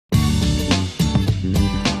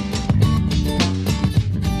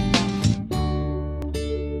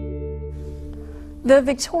The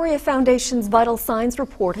Victoria Foundation's Vital Signs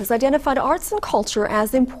report has identified arts and culture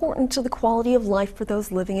as important to the quality of life for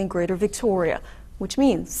those living in Greater Victoria, which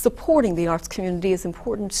means supporting the arts community is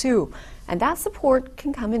important too. And that support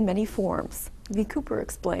can come in many forms. V. Cooper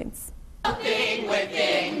explains.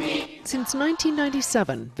 Since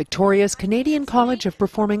 1997, Victoria's Canadian College of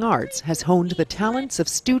Performing Arts has honed the talents of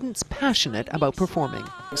students passionate about performing.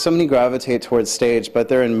 So many gravitate towards stage, but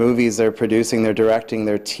they're in movies, they're producing, they're directing,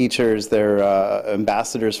 they're teachers, they're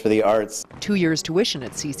ambassadors for the arts. 2 years tuition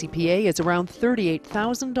at CCPA is around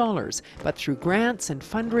 $38,000, but through grants and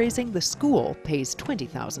fundraising, the school pays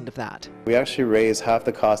 $20,000 of that. We actually raise half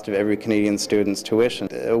the cost of every Canadian student's tuition.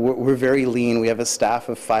 We're very lean. We have a staff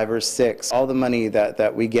of 5 or 6. All the money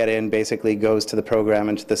that we get in basically goes to the program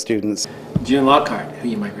and to the students. June Lockhart, who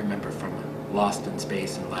you might remember from Lost in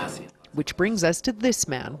Space and Lassie. Which brings us to this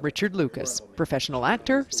man, Richard Lucas, professional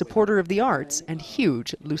actor, supporter of the arts, and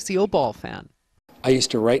huge Lucille Ball fan. I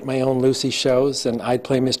used to write my own Lucy shows, and I'd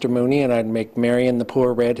play Mr. Mooney, and I'd make Marion, the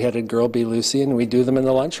poor red-headed girl, be Lucy, and we'd do them in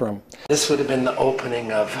the lunchroom. This would have been the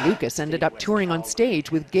opening of... Lucas ended up touring on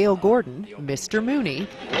stage with Gail Gordon, Mr. Mooney,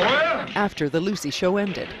 after the Lucy show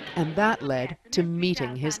ended, and that led to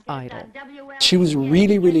meeting his idol. She was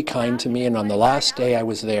really, really kind to me, and on the last day I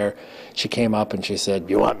was there, she came up and she said,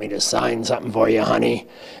 "You want me to sign something for you, honey?"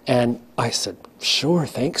 And I said, "Sure,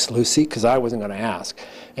 thanks, Lucy," because I wasn't going to ask.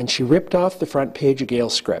 And she ripped off the front page of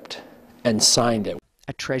Gail's script and signed it.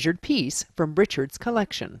 A treasured piece from Richard's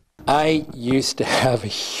collection. I used to have a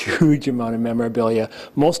huge amount of memorabilia.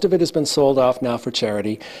 Most of it has been sold off now for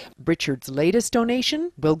charity. Richard's latest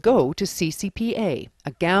donation will go to CCPA,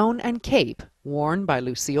 a gown and cape worn by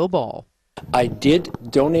Lucille Ball. I did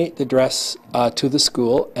donate the dress to the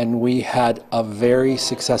school, and we had a very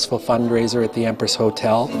successful fundraiser at the Empress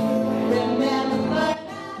Hotel.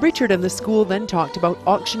 Richard and the school then talked about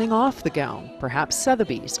auctioning off the gown, perhaps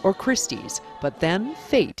Sotheby's or Christie's, but then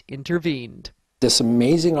fate intervened. This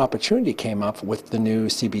amazing opportunity came up with the new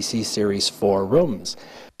CBC series 4 Rooms.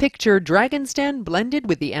 Picture Dragon's Den blended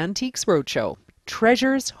with the Antiques Roadshow.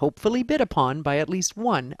 Treasures hopefully bid upon by at least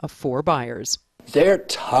one of 4 buyers. They're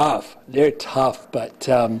tough, but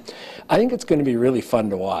I think it's going to be really fun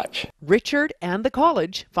to watch. Richard and the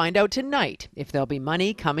college find out tonight if there'll be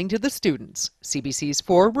money coming to the students. CBC's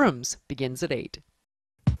 4 Rooms begins at 8.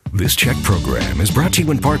 This Check program is brought to you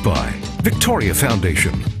in part by Victoria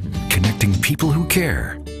Foundation, connecting people who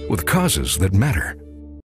care with causes that matter.